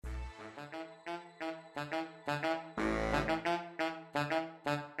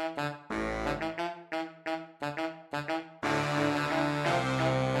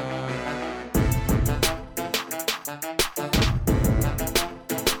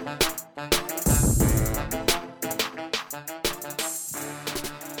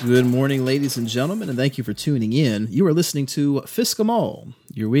Good morning, ladies and gentlemen, and thank you for tuning in. You are listening to Fiscamol,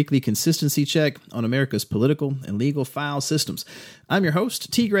 your weekly consistency check on America's political and legal file systems. I'm your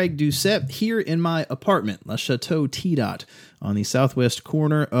host, T. Greg Doucette, here in my apartment, La Chateau T-Dot, on the southwest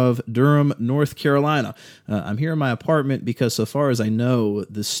corner of Durham, North Carolina. I'm here in my apartment because, so far as I know,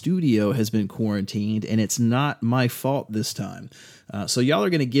 the studio has been quarantined, and it's not my fault this time. So y'all are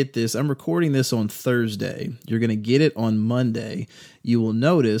going to get this. I'm recording this on Thursday. You're going to get it on Monday. You will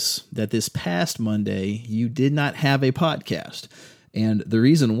notice that this past Monday, you did not have a podcast. And the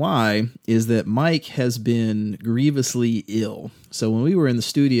reason why is that Mike has been grievously ill. So when we were in the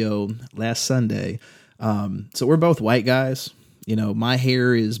studio last Sunday, so we're both white guys. You know, my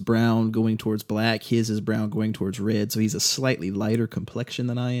hair is brown going towards black. His is brown going towards red. So he's a slightly lighter complexion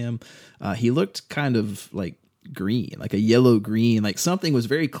than I am. He looked kind of like green, like a yellow green, like something was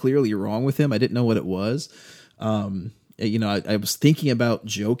very clearly wrong with him. I didn't know what it was. You know, I was thinking about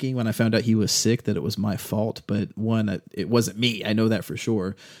joking when I found out he was sick that it was my fault, but one, it wasn't me. I know that for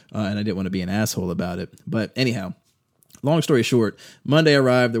sure. And I didn't want to be an asshole about it. But anyhow, long story short, Monday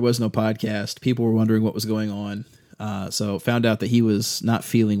arrived. There was no podcast. People were wondering what was going on. So found out that he was not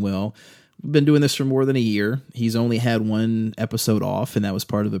feeling well. We've been doing this for more than a year. He's only had one episode off, and that was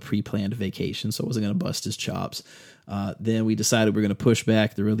part of a pre-planned vacation, so I wasn't going to bust his chops. Then we decided we're going to push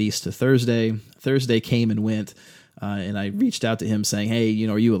back the release to Thursday. Thursday came and went, and I reached out to him saying, hey, you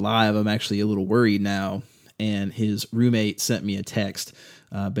know, are you alive? I'm actually a little worried now. And his roommate sent me a text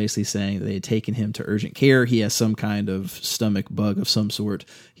basically saying that they had taken him to urgent care. He has some kind of stomach bug of some sort.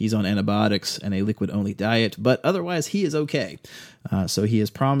 He's on antibiotics and a liquid-only diet, but otherwise he is okay. So he has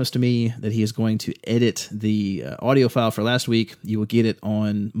promised me that he is going to edit the audio file for last week. You will get it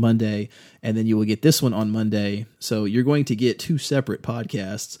on Monday, and then you will get this one on Monday. So you're going to get two separate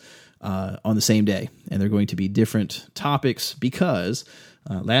podcasts on the same day, and they're going to be different topics because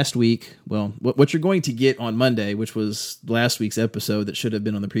last week, well, what you're going to get on Monday, which was last week's episode that should have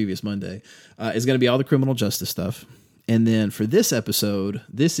been on the previous Monday, is going to be all the criminal justice stuff. And then for this episode,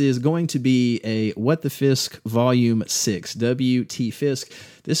 this is going to be a What the Fisk Volume 6, W.T. Fisk.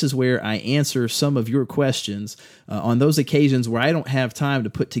 This is where I answer some of your questions on those occasions where I don't have time to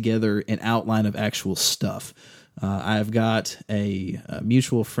put together an outline of actual stuff. I've got a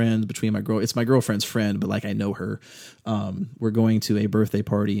mutual friend between it's my girlfriend's friend, but like I know her. We're going to a birthday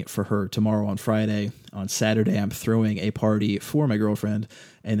party for her tomorrow on Friday. On Saturday, I'm throwing a party for my girlfriend.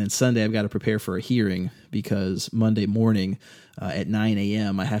 And then Sunday, I've got to prepare for a hearing because Monday morning at 9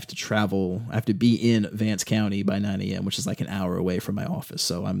 a.m., I have to travel. I have to be in Vance County by 9 a.m., which is like an hour away from my office.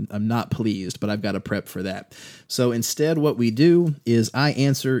 So I'm not pleased, but I've got to prep for that. So instead, what we do is I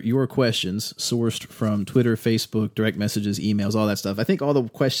answer your questions sourced from Twitter, Facebook, direct messages, emails, all that stuff. I think all the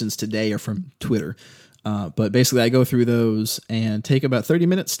questions today are from Twitter. But basically, I go through those and take about 30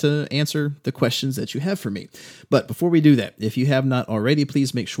 minutes to answer the questions that you have for me. But before we do that, if you have not already,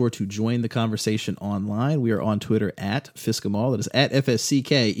 please make sure to join the conversation online. We are on Twitter at Fiscamall. It is at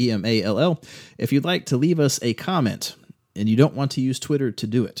FSCKEMALL. If you'd like to leave us a comment and you don't want to use Twitter to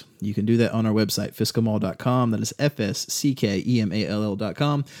do it, you can do that on our website, fiscamall.com. That is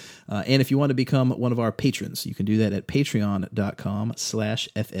FSCKEMALL.com. And if you want to become one of our patrons, you can do that at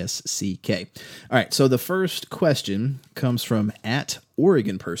patreon.com/FSCK. All right, so the first question comes from at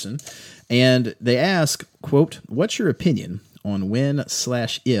Oregon person, and they ask, quote, what's your opinion on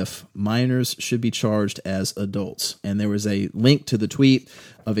when/if minors should be charged as adults? And there was a link to the tweet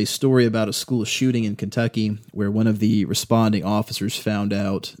of a story about a school shooting in Kentucky where one of the responding officers found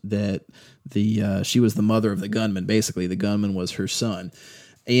out that she was the mother of the gunman. Basically, the gunman was her son.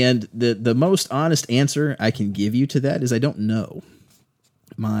 And the most honest answer I can give you to that is I don't know.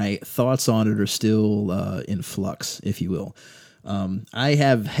 My thoughts on it are still in flux, if you will. I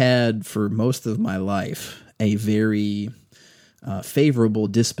have had for most of my life a very favorable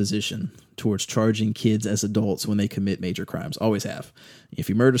disposition towards charging kids as adults when they commit major crimes. Always have. If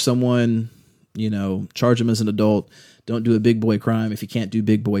you murder someone, you know, charge them as an adult. Don't do a big boy crime if you can't do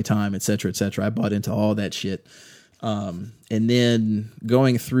big boy time, et cetera, et cetera. I bought into all that shit. And then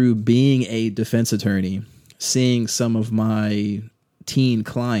going through being a defense attorney, seeing some of my teen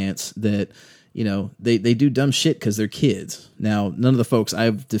clients that, you know, they do dumb shit because they're kids. Now, none of the folks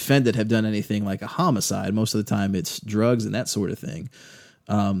I've defended have done anything like a homicide. Most of the time it's drugs and that sort of thing.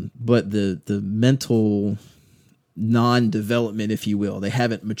 But the mental non-development, if you will, they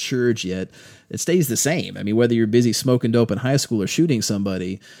haven't matured yet. It stays the same. I mean, whether you're busy smoking dope in high school or shooting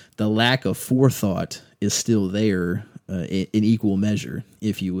somebody, the lack of forethought is still there in equal measure,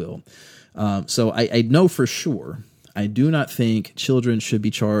 if you will. So I know for sure I do not think children should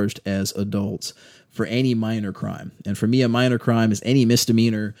be charged as adults for any minor crime. And for me, a minor crime is any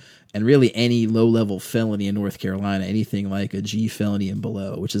misdemeanor and really any low-level felony in North Carolina, anything like a G felony and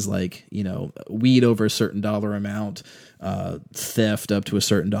below, which is like, weed over a certain dollar amount, theft up to a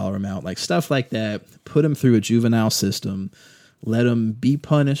certain dollar amount, like stuff like that. Put them through a juvenile system. Let them be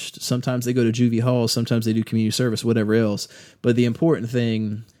punished. Sometimes they go to juvie hall. Sometimes they do community service, whatever else. But the important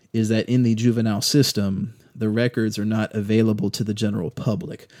thing is that in the juvenile system, the records are not available to the general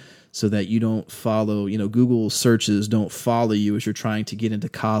public, so that you don't follow, Google searches don't follow you as you're trying to get into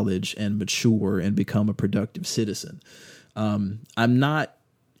college and mature and become a productive citizen. I'm not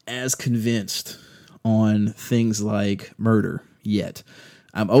as convinced on things like murder yet.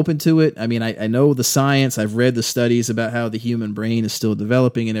 I'm open to it. I mean, I know the science. I've read the studies about how the human brain is still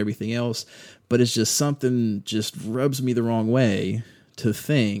developing and everything else, but it's just something just rubs me the wrong way to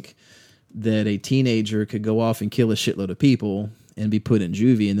think that a teenager could go off and kill a shitload of people and be put in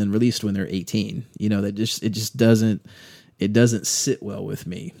juvie and then released when they're 18. It just doesn't sit well with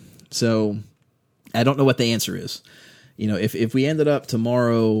me. So I don't know what the answer is. If we ended up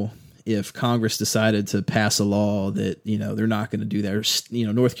tomorrow, if Congress decided to pass a law that, they're not going to do that, or,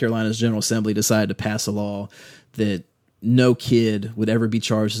 North Carolina's General Assembly decided to pass a law that no kid would ever be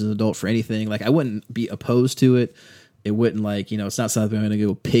charged as an adult for anything, like I wouldn't be opposed to it. It wouldn't it's not something I'm going to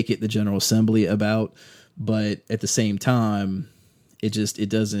go picket the General Assembly about, but at the same time, it just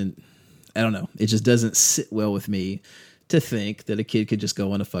doesn't sit well with me to think that a kid could just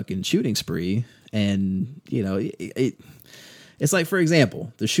go on a fucking shooting spree. And, it's like, for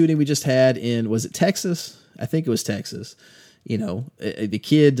example, the shooting we just had was it Texas? I think it was Texas. The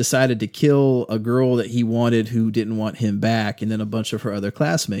kid decided to kill a girl that he wanted who didn't want him back, and then a bunch of her other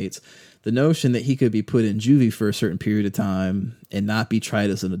classmates. The notion that he could be put in juvie for a certain period of time and not be tried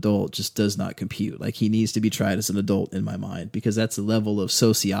as an adult just does not compute. Like, he needs to be tried as an adult in my mind, because that's a level of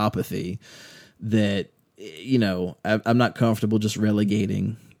sociopathy that, I'm not comfortable just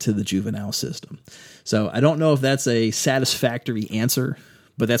relegating to the juvenile system. So I don't know if that's a satisfactory answer,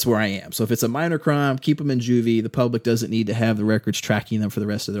 but that's where I am. So if it's a minor crime, keep them in juvie. The public doesn't need to have the records tracking them for the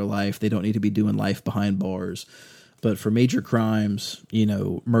rest of their life. They don't need to be doing life behind bars. But for major crimes,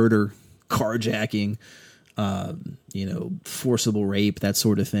 murder, carjacking, forcible rape, that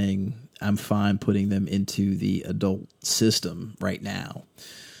sort of thing, I'm fine putting them into the adult system right now.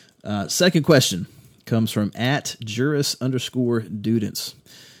 Second question comes from @Juris_Dudents.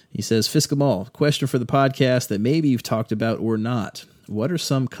 He says, Fiskamal, question for the podcast that maybe you've talked about or not. What are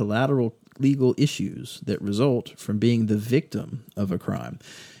some collateral legal issues that result from being the victim of a crime?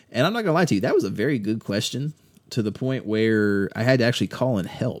 And I'm not going to lie to you, that was a very good question, to the point where I had to actually call in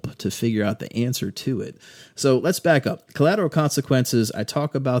help to figure out the answer to it. So let's back up. Collateral consequences, I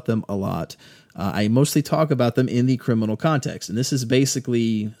talk about them a lot. I mostly talk about them in the criminal context. And this is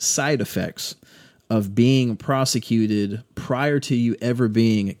basically side effects of being prosecuted prior to you ever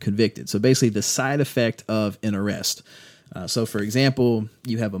being convicted. So basically the side effect of an arrest. So for example,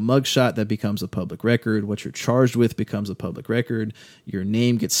 you have a mugshot that becomes a public record. What you're charged with becomes a public record. Your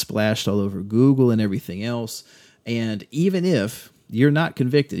name gets splashed all over Google and everything else. And even if you're not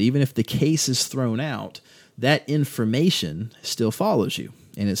convicted, even if the case is thrown out, that information still follows you.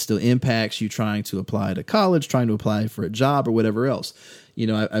 And it still impacts you trying to apply to college, trying to apply for a job or whatever else.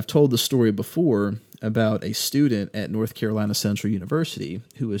 I've told the story before about a student at North Carolina Central University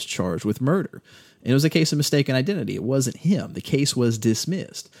who was charged with murder. And it was a case of mistaken identity. It wasn't him. The case was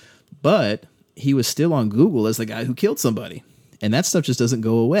dismissed. But he was still on Google as the guy who killed somebody. And that stuff just doesn't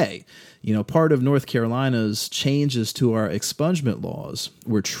go away. Part of North Carolina's changes to our expungement laws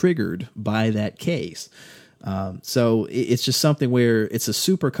were triggered by that case. So it's just something where it's a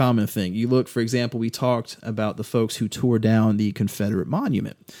super common thing. You look, for example, we talked about the folks who tore down the Confederate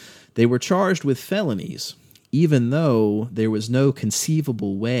monument. They were charged with felonies, even though there was no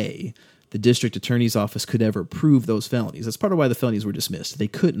conceivable way the district attorney's office could ever prove those felonies. That's part of why the felonies were dismissed. They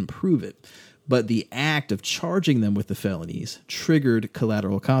couldn't prove it. But the act of charging them with the felonies triggered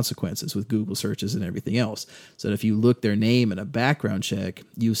collateral consequences with Google searches and everything else. So that if you look their name in a background check,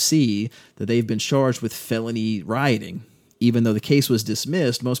 you see that they've been charged with felony rioting. Even though the case was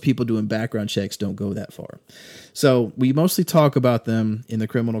dismissed, most people doing background checks don't go that far. So we mostly talk about them in the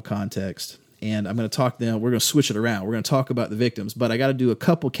criminal context. And I'm going to talk them, we're going to switch it around. We're going to talk about the victims, but I got to do a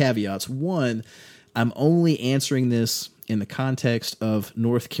couple caveats. One, I'm only answering this in the context of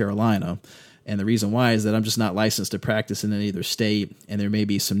North Carolina. And the reason why is that I'm just not licensed to practice in any other state, and there may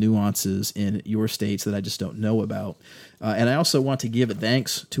be some nuances in your states that I just don't know about. And I also want to give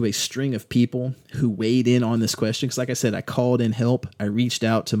thanks to a string of people who weighed in on this question. Because like I said, I called in help. I reached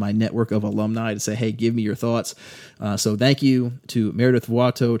out to my network of alumni to say, hey, give me your thoughts. So thank you to Meredith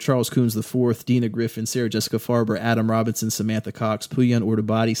Watto, Charles Coons IV, Dina Griffin, Sarah Jessica Farber, Adam Robinson, Samantha Cox, Puyan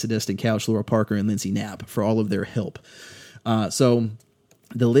Ordubadi, Celeste Couch, Laura Parker, and Lindsay Knapp for all of their help. So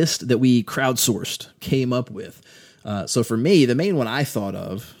the list that we crowdsourced came up with. So for me, the main one I thought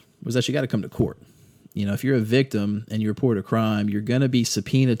of was that you got to come to court. You know, if you're a victim and you report a crime, you're going to be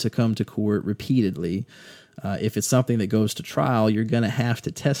subpoenaed to come to court repeatedly. If it's something that goes to trial, you're going to have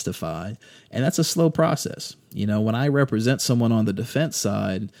to testify. And that's a slow process. You know, when I represent someone on the defense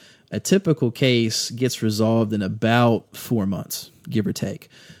side, a typical case gets resolved in about 4 months, give or take.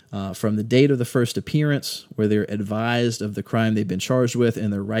 From the date of the first appearance, where they're advised of the crime they've been charged with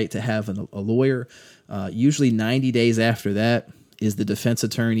and their right to have a lawyer, usually 90 days after that is the defense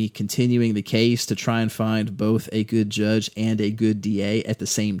attorney continuing the case to try and find both a good judge and a good DA at the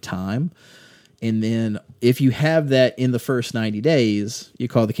same time. And then if you have that in the first 90 days, you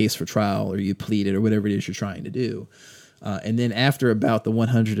call the case for trial or you plead it or whatever it is you're trying to do. And then after about the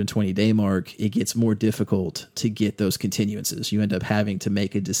 120-day mark, it gets more difficult to get those continuances. You end up having to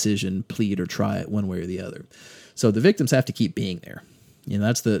make a decision, plead or try it one way or the other. So the victims have to keep being there. You know,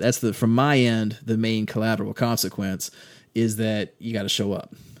 that's the from my end, the main collateral consequence is that you got to show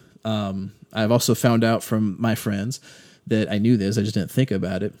up. I've also found out from my friends that I knew this, I just didn't think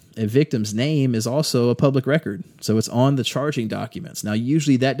about it. A victim's name is also a public record, so it's on the charging documents. Now,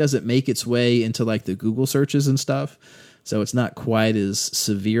 usually that doesn't make its way into like the Google searches and stuff, so it's not quite as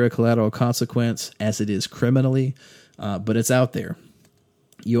severe a collateral consequence as it is criminally, but it's out there.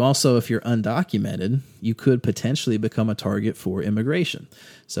 You also, if you're undocumented, you could potentially become a target for immigration.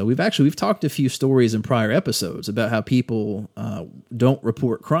 So we've talked a few stories in prior episodes about how people don't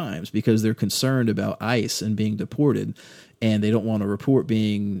report crimes because they're concerned about ICE and being deported, and they don't want to report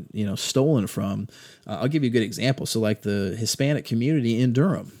being, stolen from. I'll give you a good example. So like the Hispanic community in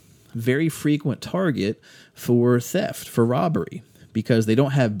Durham, very frequent target for theft, for robbery, because they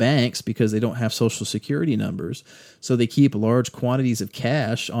don't have banks, because they don't have social security numbers. So they keep large quantities of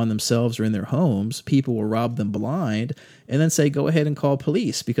cash on themselves or in their homes. People will rob them blind and then say, go ahead and call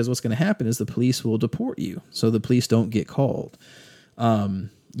police, because what's going to happen is the police will deport you. So the police don't get called.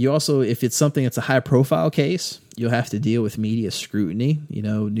 You also, if it's something that's a high profile case, you'll have to deal with media scrutiny,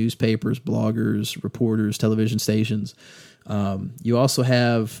 newspapers, bloggers, reporters, television stations. You also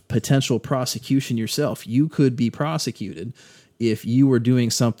have potential prosecution yourself. You could be prosecuted if you were doing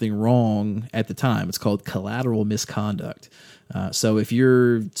something wrong at the time. It's called collateral misconduct. So if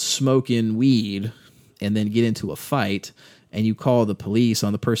you're smoking weed and then get into a fight and you call the police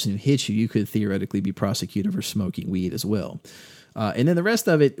on the person who hit you, you could theoretically be prosecuted for smoking weed as well. And then the rest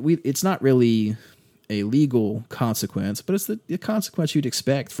of it, it's not really a legal consequence, but it's the consequence you'd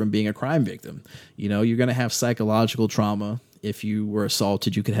expect from being a crime victim. You're going to have psychological trauma. If you were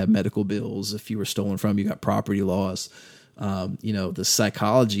assaulted, you could have medical bills. If you were stolen from, you got property loss. The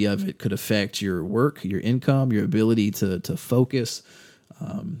psychology of it could affect your work, your income, your ability to focus.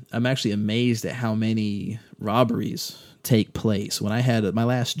 I'm actually amazed at how many robberies take place. When I had my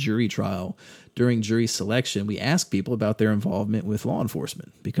last jury trial, during jury selection, we asked people about their involvement with law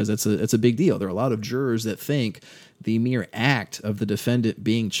enforcement, because it's a big deal. There are a lot of jurors that think the mere act of the defendant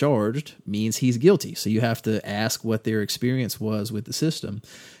being charged means he's guilty. So you have to ask what their experience was with the system.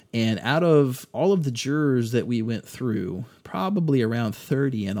 And out of all of the jurors that we went through, probably around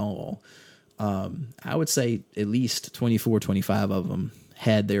 30 in all, I would say at least 24, 25 of them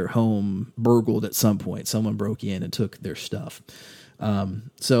had their home burgled at some point. Someone broke in and took their stuff.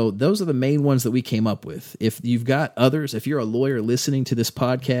 So those are the main ones that we came up with. If you've got others, if you're a lawyer listening to this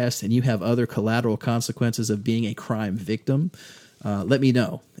podcast and you have other collateral consequences of being a crime victim, let me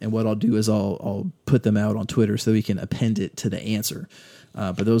know. And what I'll do is I'll put them out on Twitter so we can append it to the answer.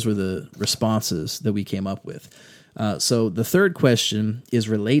 But those were the responses that we came up with. So the third question is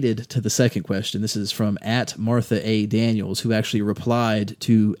related to the second question. This is from @MarthaA.Daniels, who actually replied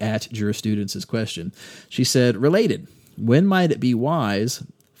to @JuristStudents' question. She said, related, when might it be wise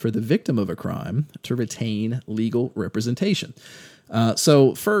for the victim of a crime to retain legal representation?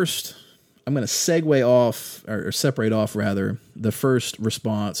 So first, I'm going to segue off, or separate off, rather, the first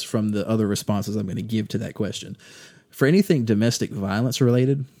response from the other responses I'm going to give to that question. For anything domestic violence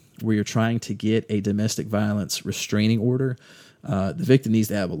related, where you're trying to get a domestic violence restraining order, the victim needs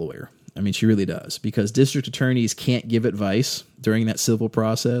to have a lawyer. I mean, she really does, because district attorneys can't give advice during that civil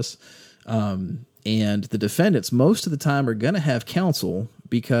process. And the defendants, most of the time, are going to have counsel,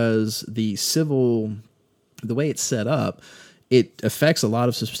 because the way it's set up, it affects a lot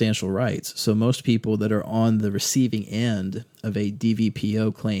of substantial rights. So most people that are on the receiving end of a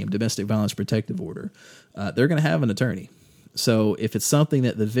DVPO claim, domestic violence protective order, they're going to have an attorney. So if it's something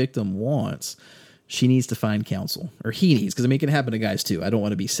that the victim wants, she needs to find counsel, or he needs, because I mean, it can happen to guys too. I don't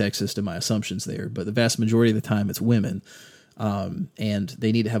want to be sexist in my assumptions there, but the vast majority of the time it's women, and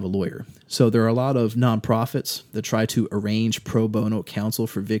they need to have a lawyer. So there are a lot of nonprofits that try to arrange pro bono counsel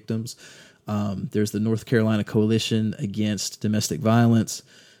for victims. There's the North Carolina Coalition Against Domestic Violence.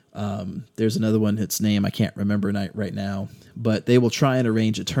 There's another one, its name I can't remember right now, but they will try and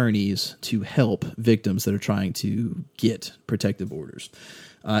arrange attorneys to help victims that are trying to get protective orders.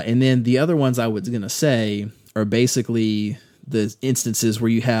 And then the other ones I was going to say are basically the instances where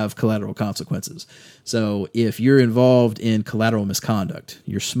you have collateral consequences. So if you're involved in collateral misconduct,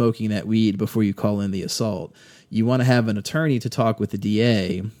 you're smoking that weed before you call in the assault, you want to have an attorney to talk with the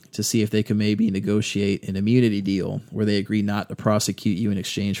DA to see if they can maybe negotiate an immunity deal where they agree not to prosecute you in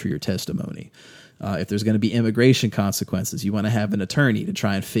exchange for your testimony. If there's going to be immigration consequences, you want to have an attorney to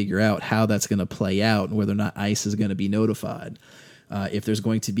try and figure out how that's going to play out and whether or not ICE is going to be notified. If there's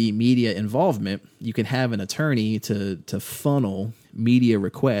going to be media involvement, you can have an attorney to funnel media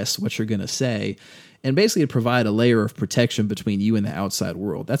requests, what you're going to say, and basically to provide a layer of protection between you and the outside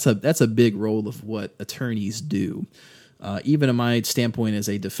world. That's a big role of what attorneys do. Even in my standpoint as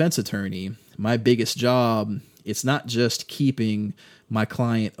a defense attorney, my biggest job, it's not just keeping my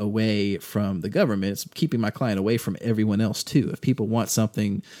client away from the government, it's keeping my client away from everyone else too. If people want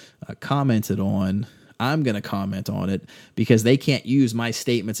something commented on, I'm going to comment on it because they can't use my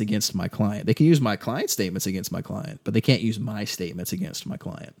statements against my client. They can use my client's statements against my client, but they can't use my statements against my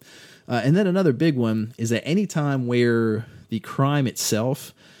client. And then another big one is that any time where the crime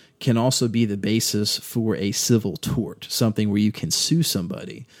itself can also be the basis for a civil tort, something where you can sue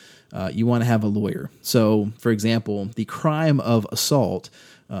somebody, you want to have a lawyer. So, for example, the crime of assault,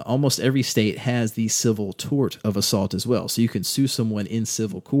 almost every state has the civil tort of assault as well. So you can sue someone in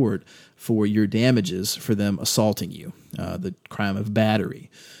civil court for your damages for them assaulting you, the crime of battery.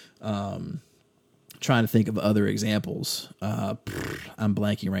 Trying to think of other examples. I'm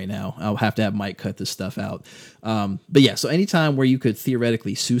blanking right now. I'll have to have Mike cut this stuff out. But yeah, so anytime where you could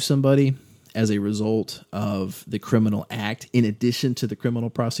theoretically sue somebody as a result of the criminal act, in addition to the criminal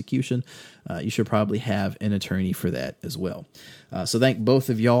prosecution, you should probably have an attorney for that as well. So thank both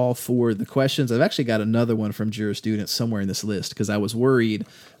of y'all for the questions. I've actually got another one from jurisprudence somewhere in this list because I was worried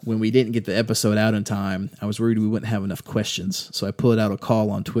when we didn't get the episode out in time, I was worried we wouldn't have enough questions. So I put out a call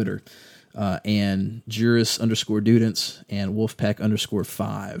on Twitter. And Juris_Dudents and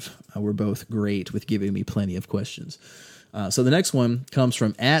Wolfpack_5 were both great with giving me plenty of questions. So the next one comes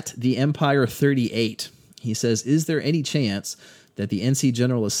from @TheEmpire38. He says, is there any chance that the NC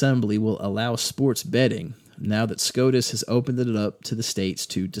General Assembly will allow sports betting now that SCOTUS has opened it up to the states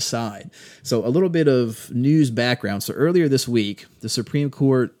to decide? So a little bit of news background. So earlier this week, the Supreme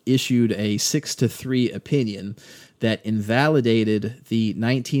Court issued a 6-3 opinion that invalidated the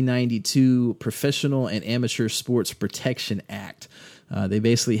 1992 Professional and Amateur Sports Protection Act. They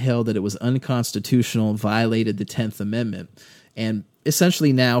basically held that it was unconstitutional, violated the 10th Amendment, and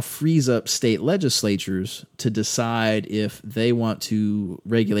essentially now frees up state legislatures to decide if they want to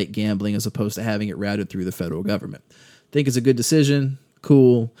regulate gambling as opposed to having it routed through the federal government. Think it's a good decision.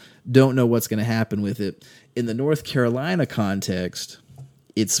 Cool. Don't know what's going to happen with it. In the North Carolina context,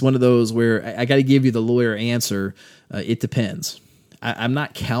 it's one of those where I got to give you the lawyer answer. It depends. I'm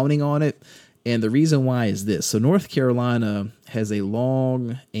not counting on it. And the reason why is this. So North Carolina has a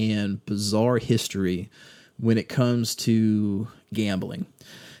long and bizarre history when it comes to gambling.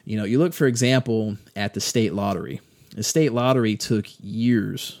 You know, you look, for example, at the state lottery. The state lottery took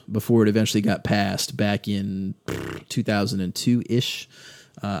years before it eventually got passed back in 2002-ish.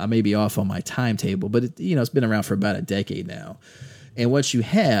 I may be off on my timetable, but it's been around for about a decade now. And what you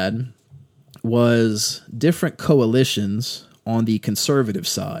had was different coalitions on the conservative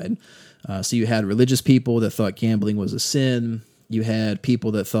side. So you had religious people that thought gambling was a sin. You had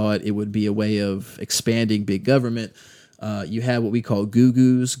people that thought it would be a way of expanding big government. You had what we call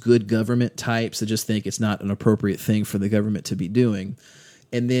goo-goos, good government types that just think it's not an appropriate thing for the government to be doing.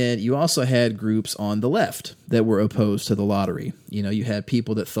 And then you also had groups on the left that were opposed to the lottery. You had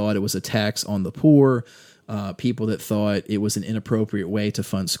people that thought it was a tax on the poor, people that thought it was an inappropriate way to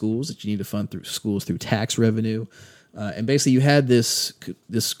fund schools, that you need to fund through schools through tax revenue. And basically you had this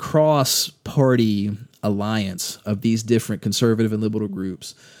cross-party alliance of these different conservative and liberal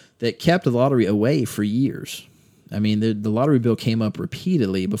groups that kept the lottery away for years. I mean, the lottery bill came up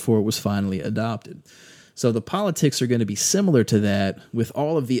repeatedly before it was finally adopted. So the politics are going to be similar to that with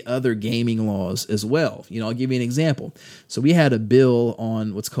all of the other gaming laws as well. I'll give you an example. So we had a bill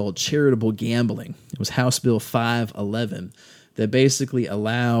on what's called charitable gambling. It was House Bill 511 that basically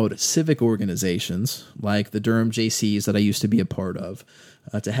allowed civic organizations like the Durham JCs that I used to be a part of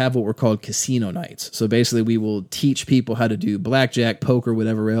to have what were called casino nights. So basically we will teach people how to do blackjack, poker,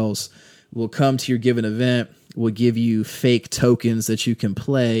 whatever else. We'll come to your given event. We'll give you fake tokens that you can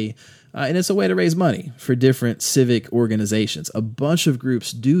play. And it's a way to raise money for different civic organizations. A bunch of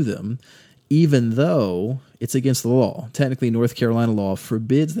groups do them, even though it's against the law. Technically, North Carolina law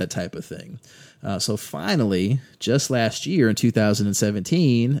forbids that type of thing. So finally, just last year in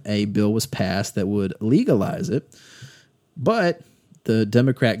 2017, a bill was passed that would legalize it. But the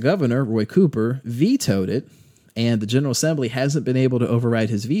Democrat governor, Roy Cooper, vetoed it. And the General Assembly hasn't been able to override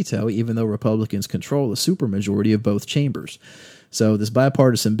his veto, even though Republicans control a supermajority of both chambers. So this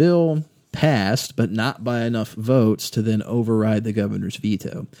bipartisan bill passed, but not by enough votes to then override the governor's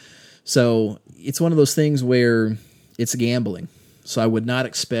veto. So it's one of those things where it's gambling. So I would not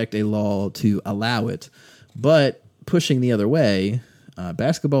expect a law to allow it. But pushing the other way,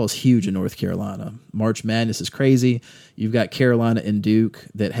 basketball is huge in North Carolina. March Madness is crazy. You've got Carolina and Duke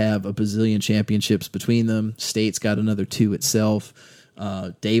that have a bazillion championships between them. State's got another 2 itself.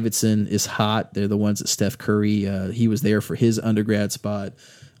 Davidson is hot. They're the ones that Steph Curry, he was there for his undergrad spot.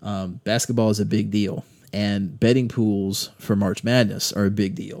 Basketball is a big deal. And betting pools for March Madness are a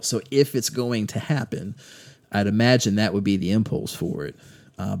big deal. So if it's going to happen, I'd imagine that would be the impulse for it.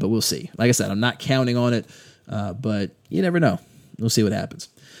 But we'll see. Like I said, I'm not counting on it, but you never know. We'll see what happens.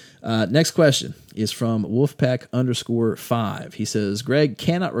 Next question is from Wolfpack_5. He says, Greg,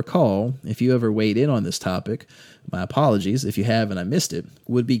 cannot recall if you ever weighed in on this topic. My apologies if you have and I missed it.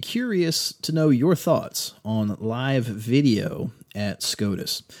 Would be curious to know your thoughts on live video at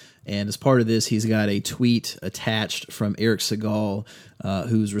SCOTUS. And as part of this, he's got a tweet attached from Eric Segal,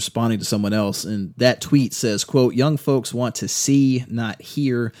 who's responding to someone else. And that tweet says, quote, young folks want to see, not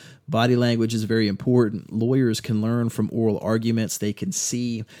hear. Body language is very important. Lawyers can learn from oral arguments. They can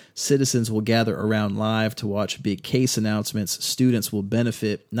see. Citizens will gather around live to watch big case announcements. Students will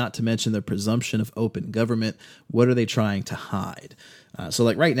benefit, not to mention the presumption of open government. What are they trying to hide? So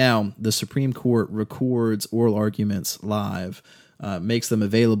like right now, the Supreme Court records oral arguments live, makes them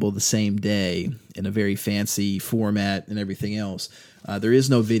available the same day in a very fancy format and everything else. There is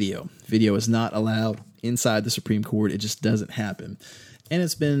no video. Video is not allowed inside the Supreme Court. It just doesn't happen. And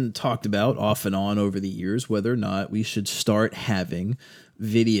it's been talked about off and on over the years whether or not we should start having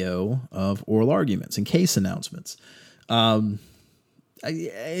video of oral arguments and case announcements. I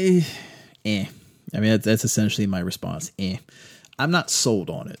mean, that's essentially my response. I'm not sold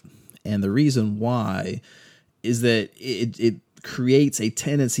on it. And the reason why is that it creates a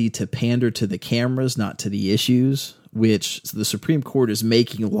tendency to pander to the cameras, not to the issues, which the Supreme Court is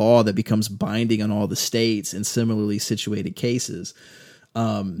making law that becomes binding on all the states in similarly situated cases.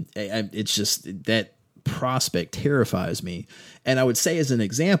 It's just that prospect terrifies me. And I would say as an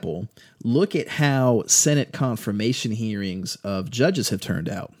example, look at how Senate confirmation hearings of judges have turned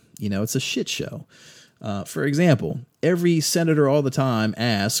out. It's a shit show. For example, every senator all the time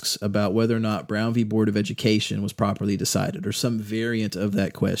asks about whether or not Brown v. Board of Education was properly decided or some variant of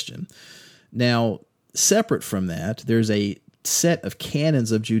that question. Now, separate from that, there's a set of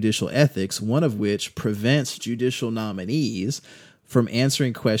canons of judicial ethics, one of which prevents judicial nominees from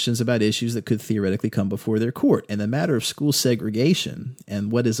answering questions about issues that could theoretically come before their court. And the matter of school segregation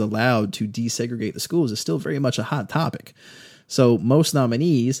and what is allowed to desegregate the schools is still very much a hot topic. So most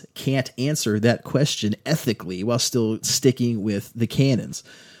nominees can't answer that question ethically while still sticking with the canons.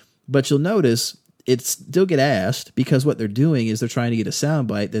 But you'll notice it still get asked because what they're doing is they're trying to get a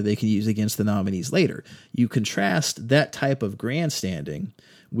soundbite that they can use against the nominees later. You contrast that type of grandstanding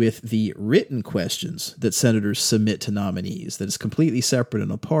with the written questions that senators submit to nominees that is completely separate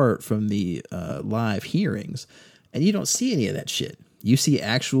and apart from the live hearings, and you don't see any of that shit. You see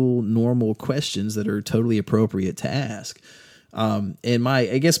actual normal questions that are totally appropriate to ask. And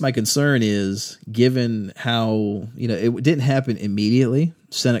I guess my concern is, given how, it didn't happen immediately.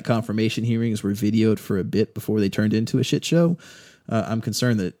 Senate confirmation hearings were videoed for a bit before they turned into a shit show. I'm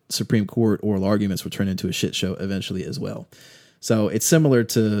concerned that Supreme Court oral arguments will turn into a shit show eventually as well. So it's similar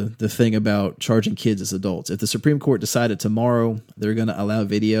to the thing about charging kids as adults. If the Supreme Court decided tomorrow they're going to allow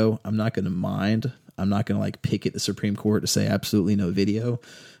video, I'm not going to mind. I'm not going to picket the Supreme Court to say absolutely no video.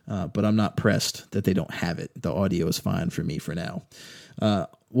 But I'm not pressed that they don't have it. The audio is fine for me for now.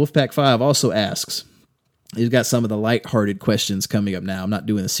 Wolfpack5 also asks, He's got some of the lighthearted questions coming up now. I'm not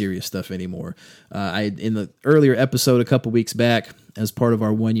doing the serious stuff anymore. In the earlier episode a couple weeks back, as part of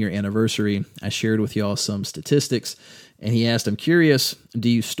our 1-year anniversary, I shared with y'all some statistics, and he asked, I'm curious, do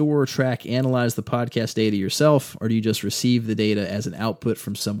you store, track, analyze the podcast data yourself, or do you just receive the data as an output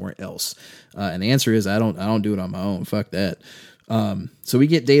from somewhere else? And the answer is I don't do it on my own. Fuck that. So we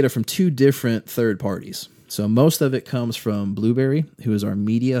get data from 2 different third parties. So most of it comes from Blueberry, who is our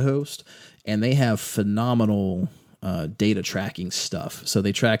media host, and they have phenomenal data tracking stuff. So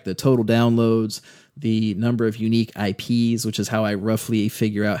they track the total downloads, the number of unique IPs, which is how I roughly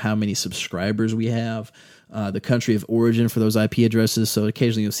figure out how many subscribers we have, the country of origin for those IP addresses. So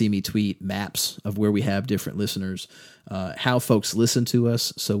occasionally you'll see me tweet maps of where we have different listeners, how folks listen to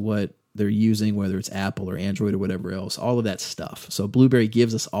us, so what they're using, whether it's Apple or Android or whatever else, all of that stuff. So Blueberry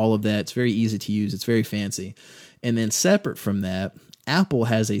gives us all of that. It's very easy to use. It's very fancy. And then separate from that, Apple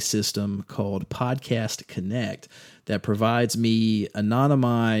has a system called Podcast Connect that provides me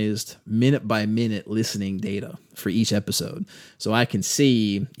anonymized minute-by-minute listening data for each episode. So I can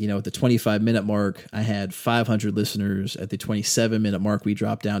see, at the 25-minute mark, I had 500 listeners. At the 27-minute mark, we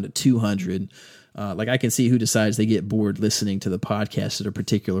dropped down to 200. I can see who decides they get bored listening to the podcast at a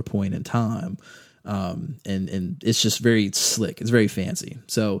particular point in time. And it's just very slick. It's very fancy.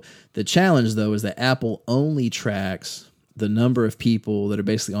 So the challenge, though, is that Apple only tracks the number of people that are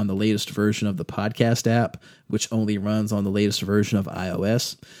basically on the latest version of the podcast app, which only runs on the latest version of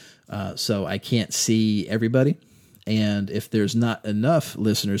iOS. So I can't see everybody. And if there's not enough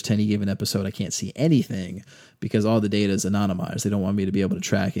listeners to any given episode, I can't see anything because all the data is anonymized. They don't want me to be able to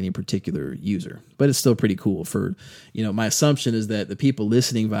track any particular user. But it's still pretty cool for, my assumption is that the people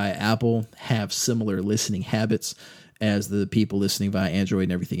listening via Apple have similar listening habits as the people listening via Android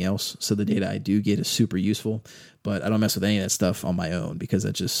and everything else. So the data I do get is super useful, but I don't mess with any of that stuff on my own because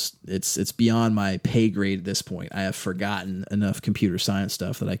it's beyond my pay grade at this point. I have forgotten enough computer science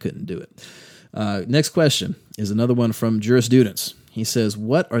stuff that I couldn't do it. Next question is another one from Jurisdudents. He says,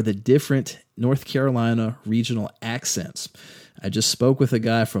 what are the different North Carolina regional accents? I just spoke with a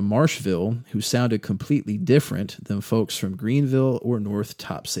guy from Marshville who sounded completely different than folks from Greenville or North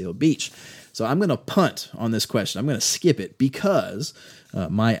Topsail Beach. So I'm going to punt on this question. I'm going to skip it because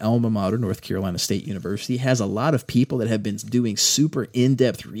my alma mater, North Carolina State University, has a lot of people that have been doing super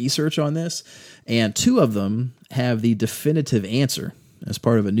in-depth research on this, and 2 of them have the definitive answer as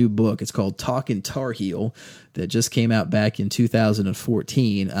part of a new book. It's called Talkin' Tar Heel that just came out back in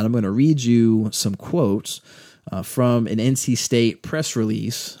 2014, and I'm going to read you some quotes from an NC State press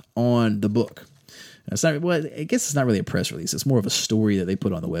release on the book. It's not, well, I guess it's not really a press release. It's more of a story that they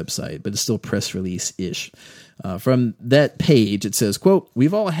put on the website, but it's still press release-ish. From that page, it says, quote,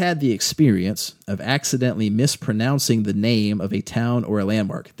 we've all had the experience of accidentally mispronouncing the name of a town or a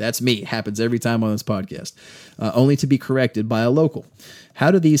landmark. That's me. It happens every time on this podcast, only to be corrected by a local.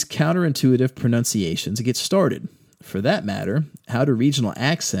 How do these counterintuitive pronunciations get started? For that matter, how do regional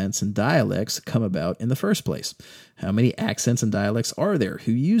accents and dialects come about in the first place? How many accents and dialects are there?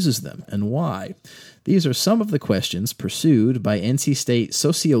 Who uses them and why? These are some of the questions pursued by NC State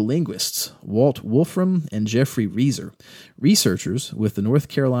sociolinguists Walt Wolfram and Jeffrey Reeser, researchers with the North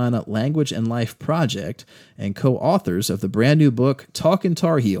Carolina Language and Life Project and co-authors of the brand new book Talkin'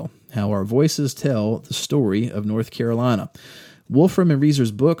 Tar Heel, How Our Voices Tell the Story of North Carolina. Wolfram and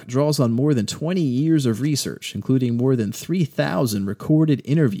Reeser's book draws on more than 20 years of research, including more than 3,000 recorded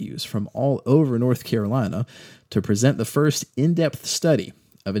interviews from all over North Carolina, to present the first in-depth study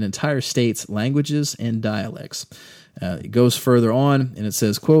of an entire state's languages and dialects. It goes further on, and it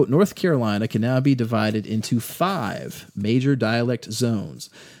says, quote, North Carolina can now be divided into 5 major dialect zones: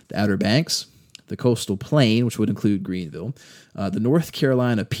 the Outer Banks, the Coastal Plain, which would include Greenville, the North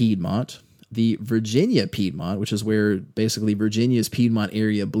Carolina Piedmont, the Virginia Piedmont, which is where basically Virginia's Piedmont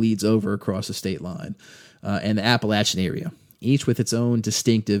area bleeds over across the state line, and the Appalachian area, each with its own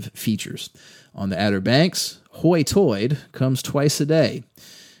distinctive features. On the Outer Banks, hoy-toid comes twice a day.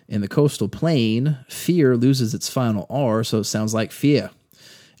 In the Coastal Plain, fear loses its final R, so it sounds like fear.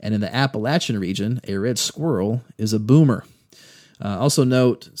 And in the Appalachian region, a red squirrel is a boomer. Also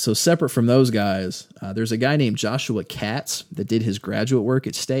note, so separate from those guys, there's a guy named Joshua Katz that did his graduate work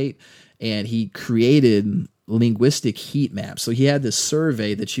at State, and he created linguistic heat maps. So he had this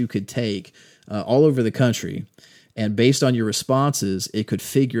survey that you could take all over the country, and based on your responses, it could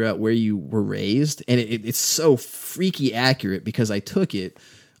figure out where you were raised. And it's so freaky accurate because I took it,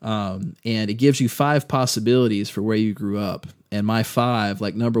 and it gives you 5 possibilities for where you grew up. And my 5,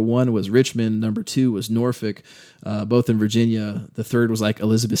 like number 1 was Richmond, number 2 was Norfolk, both in Virginia. The third was like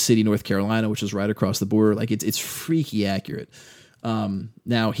Elizabeth City, North Carolina, which is right across the border. Like it's freaky accurate.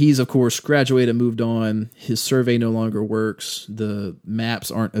 Now he's of course graduated, moved on. His survey no longer works. The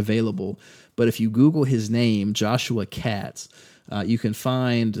maps aren't available. But if you Google his name, Joshua Katz, you can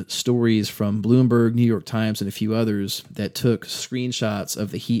find stories from Bloomberg, New York Times, and a few others that took screenshots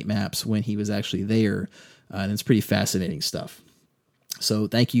of the heat maps when he was actually there. And it's pretty fascinating stuff. So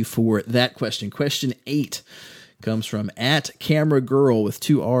thank you for that question. Question 8 comes from @CameraGirl with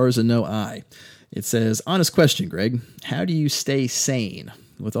 2 R's and no I. It says, honest question, Greg. How do you stay sane?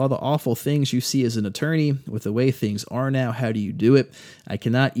 With all the awful things you see as an attorney, with the way things are now, how do you do it? I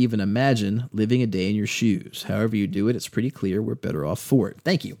cannot even imagine living a day in your shoes. However you do it, it's pretty clear we're better off for it.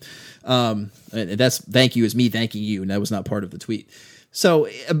 Thank you. And that's thank you is me thanking you, and that was not part of the tweet. So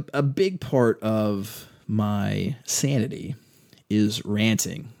a big part of my sanity is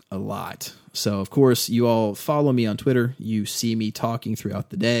ranting a lot. So, of course, you all follow me on Twitter. You see me talking throughout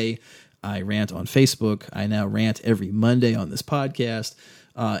the day. I rant on Facebook. I now rant every Monday on this podcast.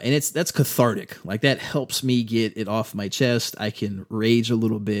 And that's cathartic. Like, that helps me get it off my chest. I can rage a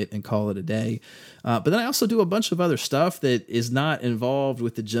little bit and call it a day. But then I also do a bunch of other stuff that is not involved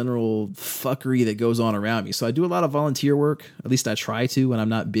with the general fuckery that goes on around me. So I do a lot of volunteer work. At least I try to when I'm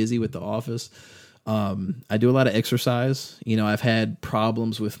not busy with the office. I do a lot of exercise. You know, I've had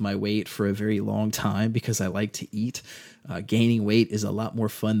problems with my weight for a very long time because I like to eat. Gaining weight is a lot more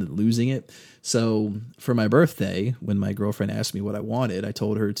fun than losing it. So for my birthday, when my girlfriend asked me what I wanted, I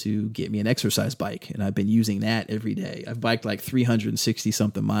told her to get me an exercise bike, and I've been using that every day. I've biked like 360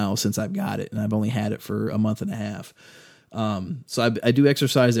 something miles since I've got it, and I've only had it for a month and a half. So I do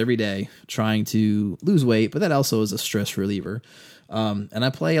exercise every day, trying to lose weight, but that also is a stress reliever. And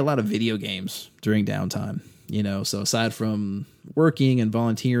I play a lot of video games during downtime, you know, so aside from working and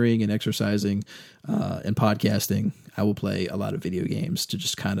volunteering and exercising, and podcasting, I will play a lot of video games to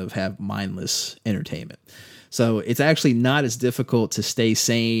just kind of have mindless entertainment. So it's actually not as difficult to stay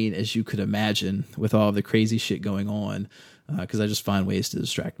sane as you could imagine with all of the crazy shit going on, because I just find ways to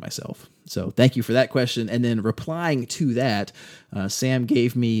distract myself. So thank you for that question. And then replying to that, Sam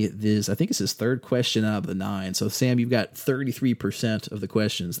gave me this, I think it's his 3rd question out of the 9. So Sam, you've got 33% of the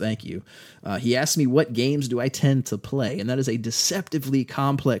questions. Thank you. He asked me, what games do I tend to play? And that is a deceptively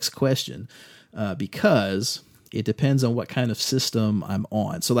complex question, because it depends on what kind of system I'm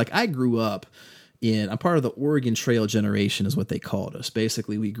on. So like I grew up I'm part of the Oregon Trail generation is what they called us.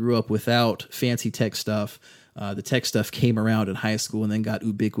 Basically, we grew up without fancy tech stuff. The tech stuff came around in high school and then got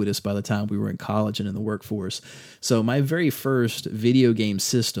ubiquitous by the time we were in college and in the workforce. So my very first video game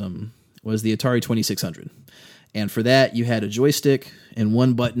system was the Atari 2600. And for that, you had a joystick and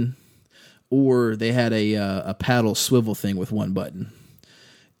one button, or they had a paddle swivel thing with one button.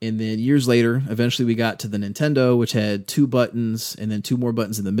 And then years later, eventually we got to the Nintendo, which had 2 buttons and then 2 more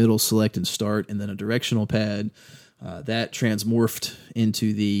buttons in the middle, select and start, and then a directional pad. That transmorphed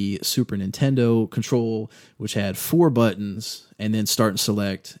into the Super Nintendo control, which had 4 buttons and then start and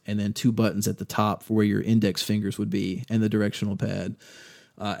select, and then 2 buttons at the top for where your index fingers would be, and the directional pad.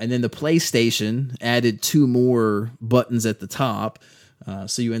 And then the PlayStation added 2 more buttons at the top.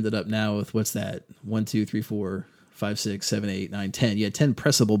 So you ended up now with, what's that? 1, 2, 3, 4, 5, 6, 7, 8, 9, 10. You had 10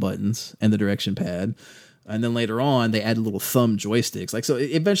 pressable buttons and the direction pad. And then later on, they added little thumb joysticks. Like, so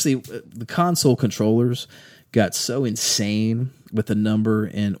eventually the console controllers got so insane with the number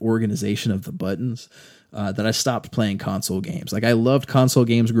and organization of the buttons that I stopped playing console games. Like, I loved console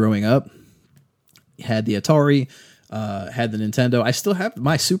games growing up. Had the Atari, had the Nintendo. I still have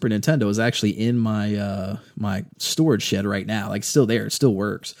my Super Nintendo is actually in my my storage shed right now. Like, it's still there. It still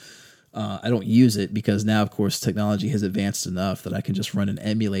works. I don't use it because now, of course, technology has advanced enough that I can just run an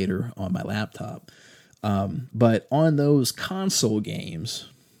emulator on my laptop. But on those console games,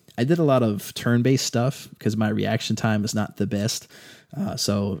 I did a lot of turn-based stuff because my reaction time is not the best.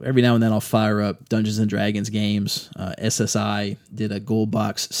 So every now and then I'll fire up Dungeons & Dragons games. SSI did a gold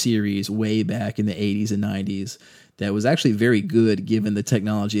box series way back in the 80s and 90s that was actually very good given the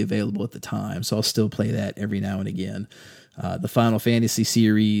technology available at the time. So I'll still play that every now and again. The Final Fantasy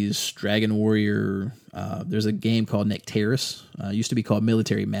series, Dragon Warrior. There's a game called Nectaris. Used to be called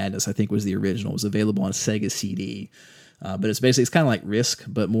Military Madness, I think was the original. It was available on Sega CD. But it's kind of like Risk,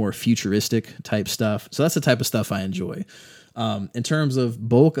 but more futuristic type stuff. So that's the type of stuff I enjoy. In terms of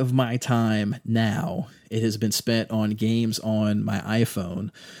bulk of my time now, it has been spent on games on my iPhone.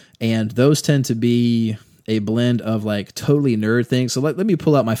 And those tend to be a blend of like totally nerd things. So let me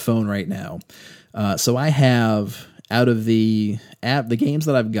pull out my phone right now. So I have... out of the games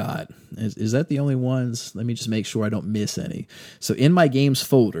that I've got, is that the only ones? Let me just make sure I don't miss any. So in my games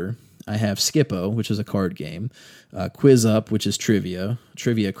folder, I have Skippo, which is a card game, Quiz Up, which is trivia,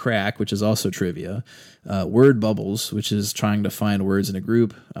 Trivia Crack, which is also trivia, Word Bubbles, which is trying to find words in a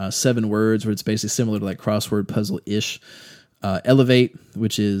group, 7 Words, where it's basically similar to like crossword puzzle-ish, Elevate,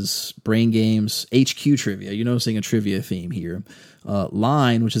 which is brain games, HQ Trivia. You're noticing a trivia theme here.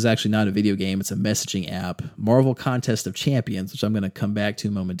 Line, which is actually not a video game, it's a messaging app. Marvel Contest of Champions, which I'm going to come back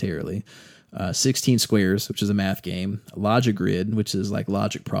to momentarily. 16 Squares, which is a math game. Logic Grid, which is like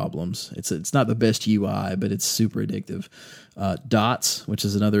logic problems. It's not the best UI, but it's super addictive. Dots, which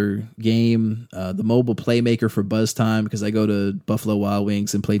is another game. The Mobile Playmaker for Buzz Time, because I go to Buffalo Wild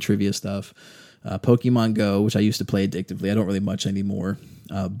Wings and play trivia stuff. Pokemon Go, which I used to play addictively. I don't really much anymore.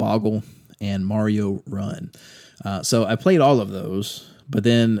 Boggle and Mario Run. So I played all of those, but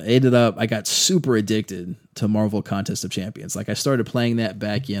then I got super addicted to Marvel Contest of Champions. Like I started playing that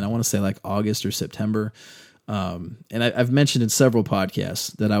back in, I want to say like August or September. And I've mentioned in several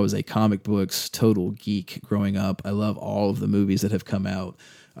podcasts that I was a comic books total geek growing up. I love all of the movies that have come out.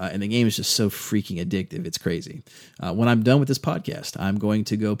 And the game is just so freaking addictive. It's crazy. When I'm done with this podcast, I'm going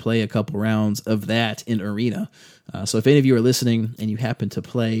to go play a couple rounds of that in Arena. So if any of you are listening and you happen to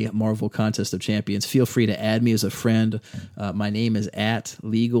play Marvel Contest of Champions, feel free to add me as a friend. My name is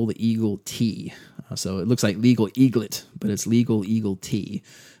 @LegalEagleT. So it looks like Legal Eaglet, but it's Legal Eagle T.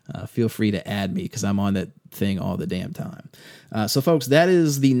 Feel free to add me because I'm on that thing all the damn time. So folks, that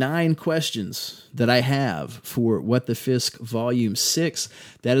is the 9 questions that I have for What the Fisk Volume 6.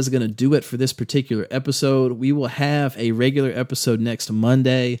 That is going to do it for this particular episode. We will have a regular episode next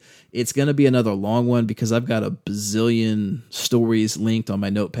Monday. It's going to be another long one because I've got a bazillion stories linked on my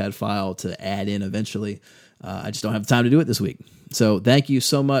notepad file to add in eventually. I just don't have the time to do it this week. So thank you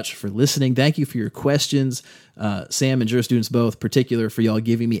so much for listening. Thank you for your questions. Sam and Jurisstudents both, particular for y'all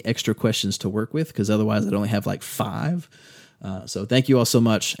giving me extra questions to work with, because otherwise I'd only have like 5. So thank you all so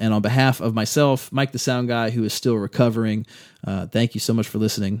much. And on behalf of myself, Mike the Sound Guy, who is still recovering, thank you so much for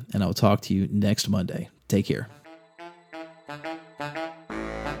listening, and I will talk to you next Monday. Take care.